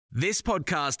This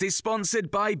podcast is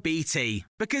sponsored by BT,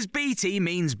 because BT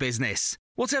means business.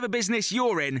 Whatever business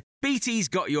you're in, BT's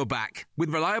got your back, with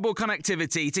reliable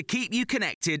connectivity to keep you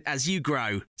connected as you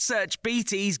grow. Search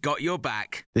BT's got your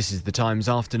back. This is the Times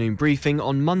afternoon briefing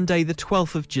on Monday the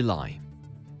 12th of July.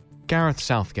 Gareth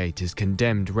Southgate has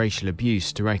condemned racial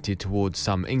abuse directed towards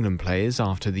some England players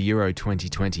after the Euro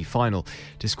 2020 final,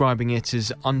 describing it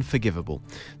as unforgivable.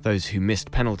 Those who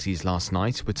missed penalties last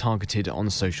night were targeted on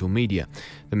social media.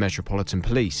 The Metropolitan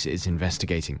Police is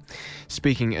investigating.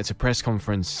 Speaking at a press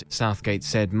conference, Southgate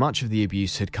said much of the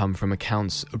abuse had come from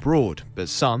accounts abroad, but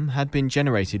some had been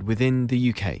generated within the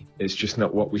UK. It's just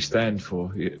not what we stand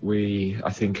for. We,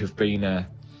 I think, have been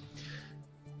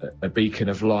a beacon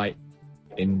of light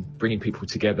in bringing people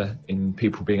together, in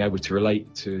people being able to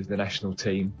relate to the national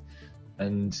team,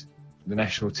 and the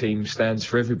national team stands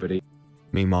for everybody.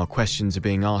 Meanwhile, questions are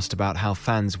being asked about how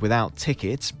fans without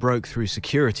tickets broke through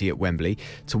security at Wembley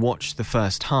to watch the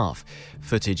first half.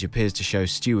 Footage appears to show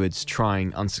stewards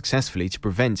trying unsuccessfully to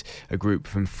prevent a group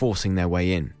from forcing their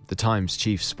way in. The Times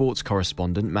chief sports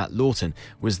correspondent Matt Lawton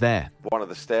was there. One of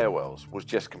the stairwells was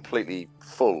just completely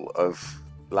full of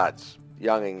lads,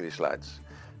 young English lads,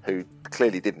 who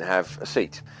clearly didn't have a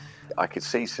seat. I could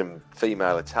see some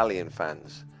female Italian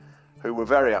fans who were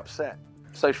very upset.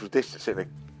 Social distancing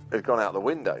had gone out the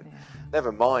window.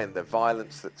 Never mind the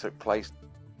violence that took place.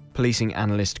 Policing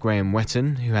analyst Graham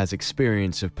Wetton, who has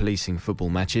experience of policing football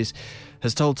matches,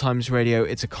 has told Times Radio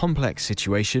it's a complex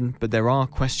situation, but there are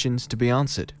questions to be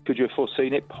answered. Could you have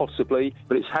foreseen it? Possibly,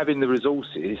 but it's having the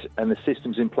resources and the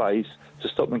systems in place to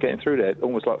stop them getting through there,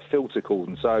 almost like filter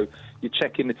cordon. So you're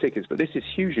checking the tickets, but this is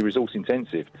hugely resource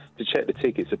intensive to check the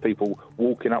tickets of people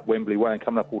walking up Wembley Way and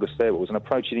coming up all the stairwells and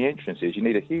approaching the entrances. You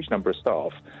need a huge number of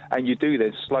staff, and you do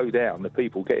then slow down the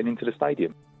people getting into the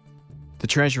stadium. The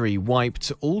Treasury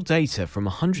wiped all data from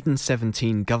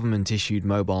 117 government-issued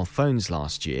mobile phones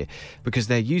last year because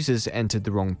their users entered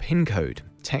the wrong PIN code.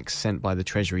 Texts sent by the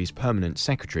Treasury's permanent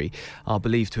secretary are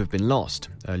believed to have been lost.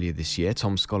 Earlier this year,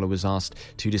 Tom Scholar was asked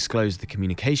to disclose the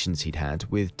communications he'd had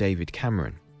with David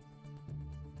Cameron.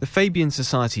 The Fabian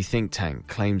Society think tank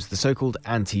claims the so-called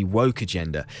anti-woke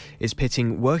agenda is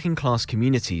pitting working-class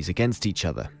communities against each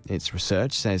other. Its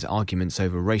research says arguments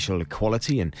over racial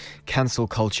equality and cancel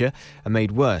culture are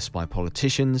made worse by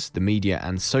politicians, the media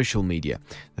and social media.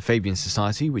 The Fabian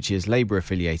Society, which is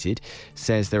Labour-affiliated,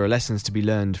 says there are lessons to be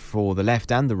learned for the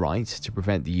left and the right to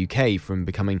prevent the UK from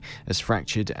becoming as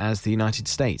fractured as the United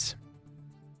States.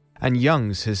 And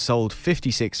Young's has sold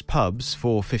 56 pubs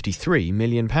for £53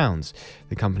 million.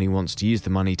 The company wants to use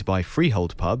the money to buy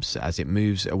freehold pubs as it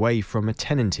moves away from a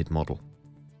tenanted model.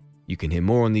 You can hear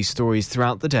more on these stories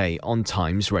throughout the day on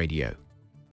Times Radio.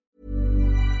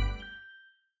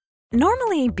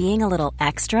 Normally, being a little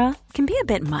extra can be a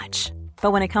bit much.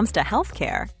 But when it comes to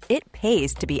healthcare, it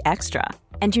pays to be extra.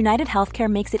 And United Healthcare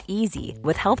makes it easy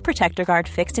with Health Protector Guard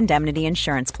fixed indemnity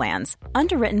insurance plans.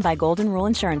 Underwritten by Golden Rule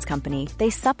Insurance Company, they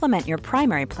supplement your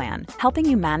primary plan, helping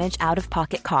you manage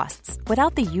out-of-pocket costs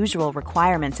without the usual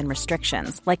requirements and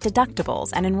restrictions like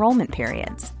deductibles and enrollment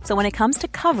periods. So when it comes to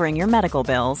covering your medical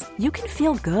bills, you can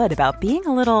feel good about being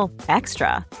a little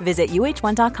extra. Visit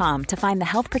uh1.com to find the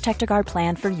Health Protector Guard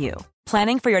plan for you.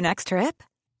 Planning for your next trip?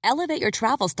 Elevate your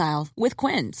travel style with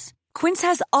Quince. Quince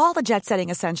has all the jet-setting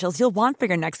essentials you'll want for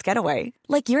your next getaway,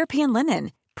 like European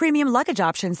linen, premium luggage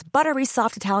options, buttery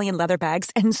soft Italian leather bags,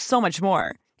 and so much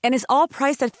more. And is all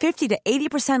priced at 50 to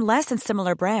 80% less than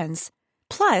similar brands.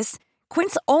 Plus,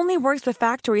 Quince only works with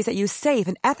factories that use safe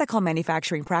and ethical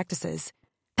manufacturing practices.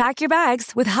 Pack your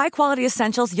bags with high-quality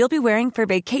essentials you'll be wearing for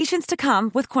vacations to come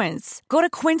with Quince. Go to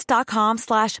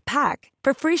quince.com/pack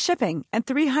for free shipping and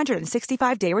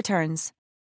 365-day returns.